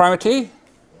 X prime of t?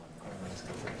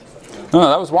 No,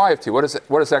 that was y of t. What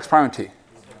is x prime of t?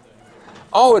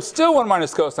 Oh, it's still 1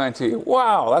 minus cosine t.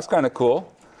 Wow, that's kind of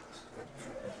cool.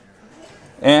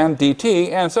 And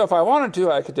dt. And so if I wanted to,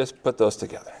 I could just put those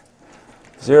together.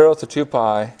 0 to 2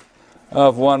 pi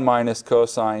of 1 minus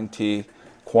cosine t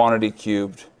quantity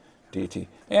cubed dt.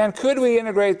 And could we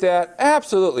integrate that?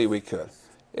 Absolutely we could.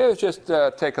 It would just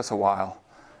take us a while.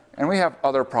 And we have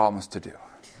other problems to do.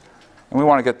 And we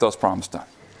want to get those problems done.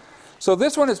 So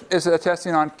this one is a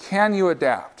testing on, can you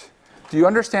adapt? Do you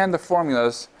understand the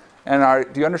formulas?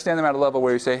 And do you understand them at a level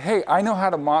where you say, hey, I know how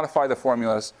to modify the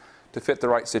formulas to fit the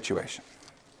right situation?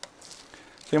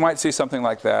 So you might see something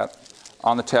like that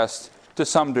on the test to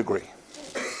some degree.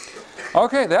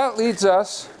 Okay, that leads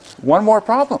us one more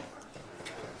problem.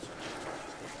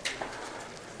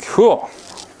 Cool.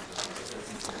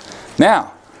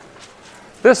 Now,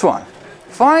 this one.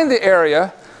 Find the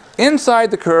area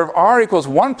inside the curve r equals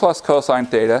 1 plus cosine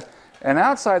theta And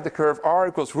outside the curve, r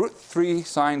equals root 3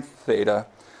 sine theta.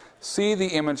 See the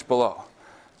image below.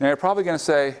 Now you're probably going to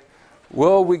say,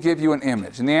 will we give you an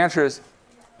image? And the answer is,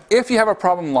 if you have a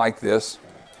problem like this,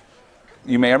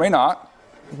 you may or may not,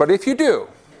 but if you do,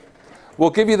 we'll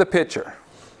give you the picture.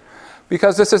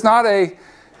 Because this is not a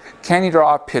can you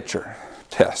draw a picture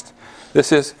test.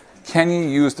 This is can you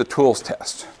use the tools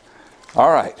test.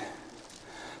 All right.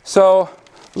 So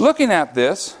looking at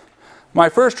this, my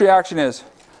first reaction is,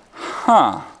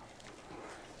 My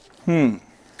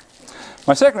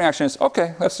second reaction is,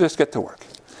 okay, let's just get to work.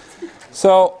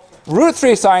 So root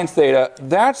 3 sine theta,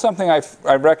 that's something I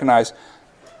recognize.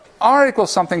 R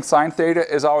equals something sine theta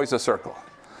is always a circle.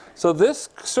 So this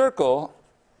circle,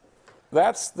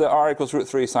 that's the r equals root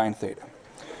 3 sine theta.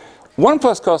 1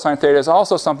 plus cosine theta is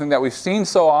also something that we've seen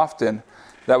so often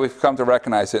that we've come to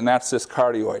recognize it, and that's this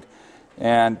cardioid.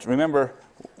 And remember,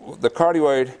 the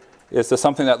cardioid is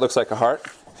something that looks like a heart.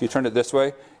 If you turn it this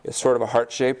way, it's sort of a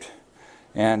heart-shaped.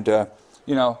 And,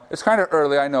 you know, it's kind of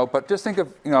early, I know, but just think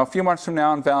of, you know, a few months from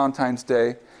now on Valentine's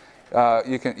Day,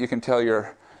 you can tell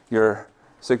your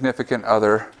significant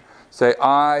other, say,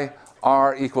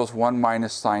 r equals 1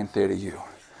 minus sine theta u.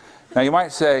 Now, you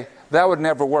might say, that would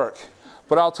never work.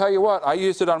 But I'll tell you what, I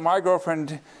used it on my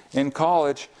girlfriend in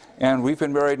college, and we've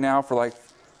been married now for like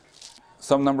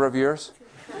some number of years.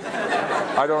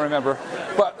 I don't remember.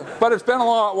 But it's been a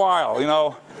long while, you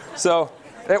know. So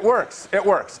it works. It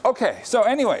works. Okay, so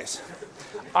anyways,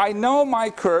 I know my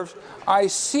curves. I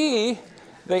see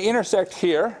they intersect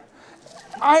here.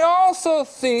 I also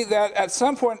see that at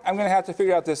some point I'm going to have to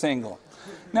figure out this angle.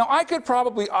 Now, I could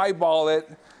probably eyeball it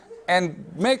and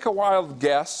make a wild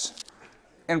guess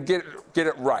and get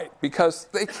it right, because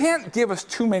they can't give us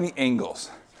too many angles.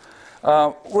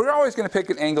 We're always going to pick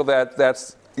an angle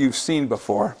that's you've seen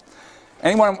before.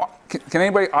 Anyone? Can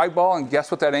anybody eyeball and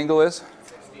guess what that angle is?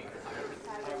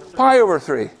 Pi over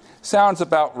 3. Sounds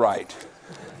about right.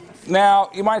 Now,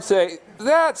 you might say,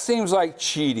 that seems like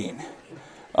cheating.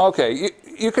 Okay,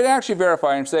 you could actually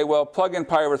verify and say, well, plug in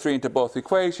pi over 3 into both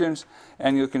equations,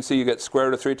 and you can see you get square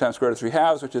root of 3 times square root of 3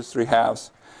 halves, which is 3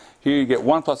 halves. Here you get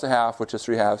 1 plus a half, which is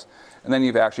 3 halves, and then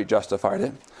you've actually justified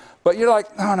it. But you're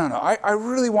like, no, I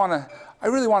really want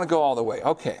to go all the way.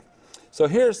 Okay, so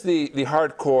here's the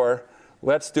hardcore.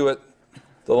 Let's do it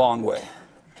the long way.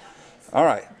 All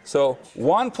right, so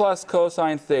 1 plus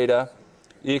cosine theta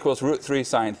equals root 3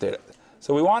 sine theta.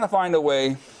 So we want to find a way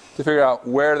to figure out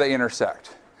where they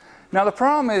intersect. Now the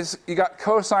problem is you got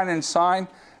cosine and sine.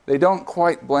 They don't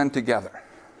quite blend together.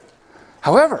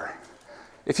 However,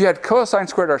 if you had cosine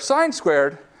squared or sine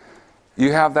squared,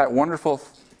 you have that wonderful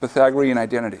Pythagorean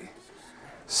identity.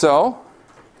 So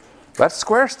let's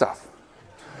square stuff.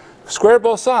 Square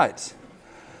both sides.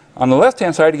 On the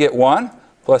left-hand side, you get 1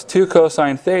 plus 2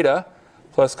 cosine theta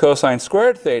plus cosine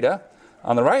squared theta.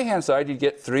 On the right-hand side, you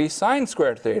get 3 sine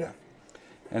squared theta.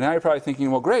 And now you're probably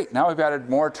thinking, well, great, now we've added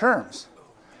more terms.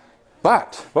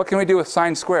 But what can we do with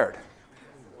sine squared?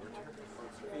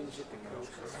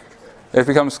 It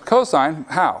becomes cosine.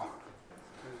 How?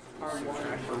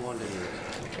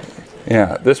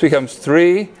 Yeah, this becomes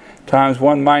 3 times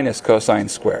 1 minus cosine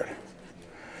squared.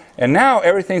 And now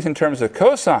everything's in terms of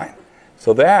cosine.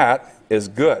 So that is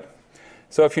good.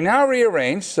 So if you now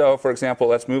rearrange, so for example,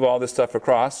 let's move all this stuff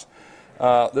across.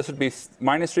 This would be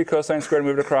minus 3 cosine squared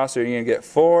moved across, so you're going to get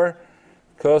 4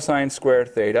 cosine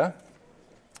squared theta.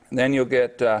 And then you'll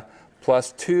get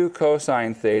plus 2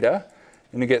 cosine theta.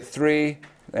 And you get 3,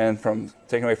 and from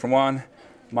taken away from 1,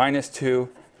 minus 2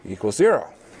 equals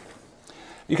 0.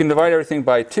 You can divide everything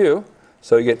by 2,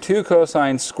 so you get 2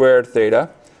 cosine squared theta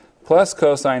plus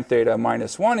cosine theta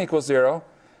minus 1 equals 0.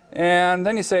 And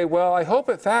then you say, well, I hope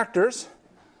it factors.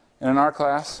 And in our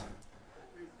class,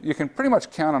 you can pretty much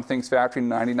count on things factoring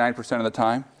 99% of the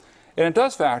time. And it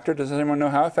does factor. Does anyone know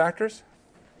how it factors?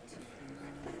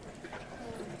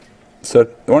 So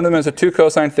one of them is a 2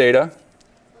 cosine theta.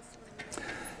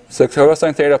 So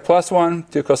cosine theta plus 1,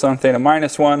 2 cosine theta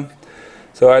minus 1.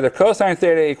 So either cosine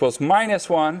theta equals minus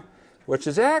 1, which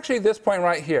is actually this point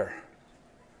right here,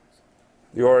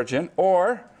 the origin,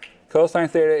 or cosine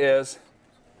theta is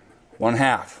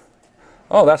 1/2.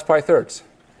 Oh, that's pi thirds.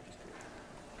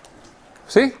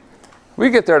 See? We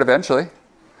get there eventually.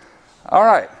 All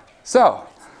right. So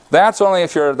that's only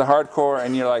if you're the hardcore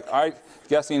and you're like,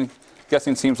 guessing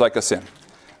seems like a sin.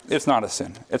 It's not a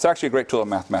sin. It's actually a great tool in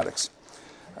mathematics.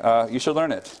 You should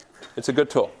learn it. It's a good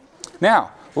tool.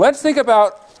 Now, let's think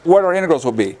about what our integrals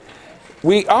will be.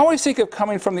 We always think of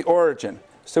coming from the origin.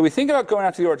 So we think about going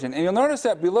out to the origin. And you'll notice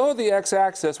that below the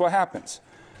x-axis, what happens?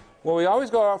 Well, we always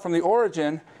go out from the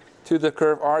origin to the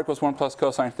curve r equals 1 plus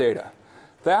cosine theta.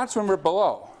 That's when we're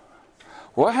below.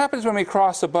 What happens when we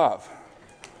cross above?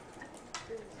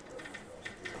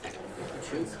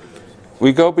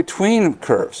 We go between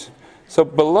curves. So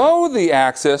below the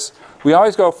axis, we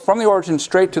always go from the origin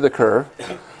straight to the curve.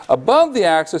 Above the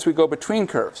axis, we go between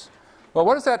curves. Well,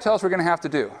 what does that tell us we're going to have to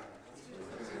do?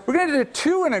 We're going to do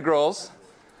 2 integrals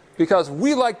because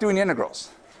we like doing integrals.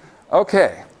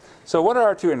 Okay, so what are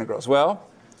our 2 integrals? Well,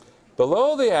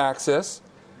 below the axis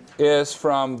is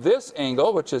from this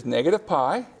angle, which is negative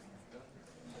pi,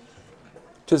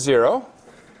 to 0.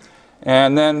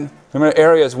 And then, remember,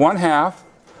 area is 1/2,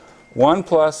 1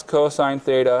 plus cosine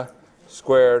theta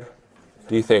squared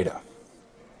d theta.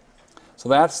 So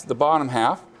that's the bottom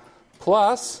half,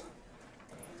 plus,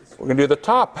 we're going to do the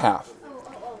top half.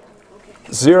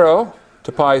 0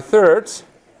 to pi thirds.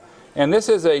 And this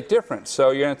is a difference.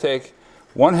 So you're going to take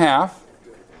 1/2,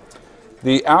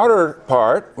 the outer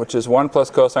part, which is 1 plus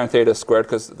cosine theta squared,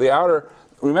 because the outer,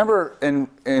 remember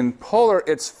in polar,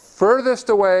 it's furthest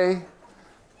away,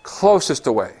 closest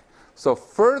away. So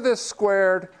furthest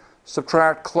squared,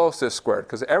 subtract closest squared,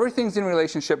 because everything's in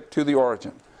relationship to the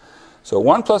origin. So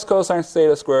 1 plus cosine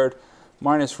theta squared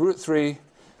minus root 3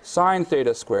 sine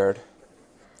theta squared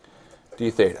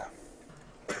d theta.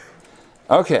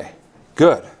 Okay,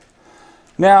 good.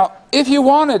 Now, if you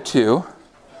wanted to,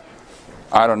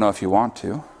 I don't know if you want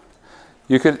to,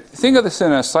 you could think of this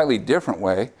in a slightly different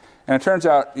way, and it turns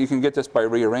out you can get this by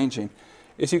rearranging,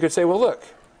 is you could say, well, look,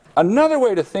 another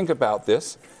way to think about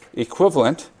this,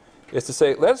 equivalent, is to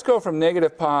say, let's go from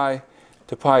negative pi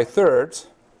to pi thirds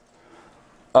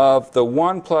of the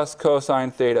 1 plus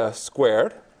cosine theta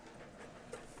squared,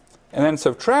 and then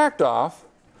subtract off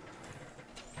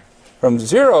from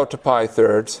 0 to pi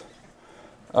thirds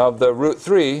of the root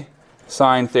 3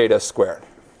 sine theta squared.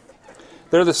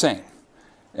 They're the same.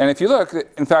 And if you look,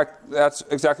 in fact, that's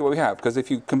exactly what we have. Because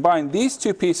if you combine these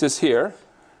 2 pieces here,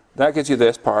 that gives you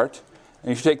this part.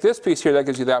 And if you take this piece here, that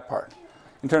gives you that part.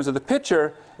 In terms of the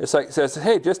picture, it's like it says,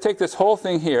 hey, just take this whole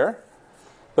thing here,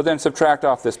 but then subtract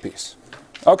off this piece.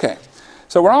 Okay,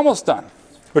 so we're almost done,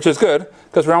 which is good,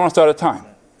 because we're almost out of time.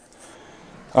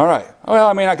 All right. Well,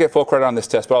 I may not get full credit on this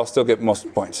test, but I'll still get most of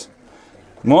the points.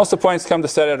 Most of the points come to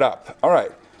set it up. All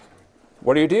right.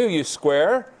 What do? You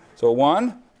square. So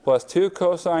 1 plus 2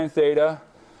 cosine theta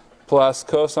plus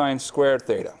cosine squared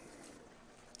theta,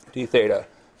 d theta.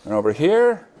 And over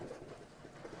here,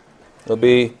 it'll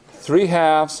be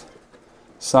 3/2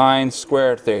 sine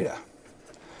squared theta.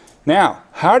 Now,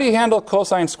 how do you handle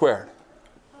cosine squared?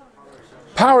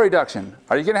 Power reduction.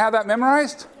 Are you going to have that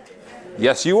memorized?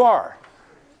 Yes, you are.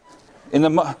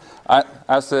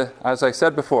 As I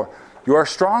said before, you are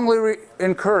strongly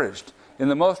encouraged, in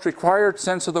the most required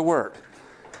sense of the word,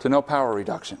 to know power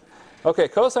reduction. Okay,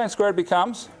 cosine squared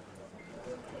becomes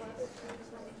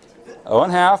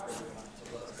 1/2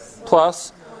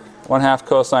 plus 1/2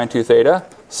 cosine 2 theta.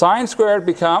 Sine squared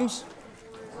becomes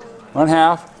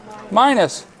 1/2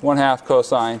 minus 1/2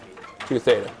 cosine 2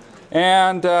 theta.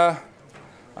 And I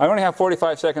only have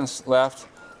 45 seconds left.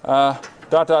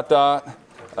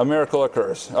 A miracle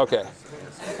occurs. Okay.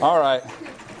 All right.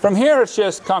 From here, it's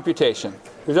just computation.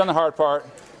 We've done the hard part.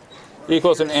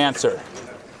 Equals an answer.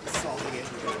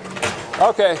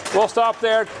 Okay, we'll stop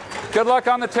there. Good luck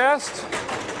on the test.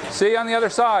 See you on the other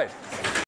side.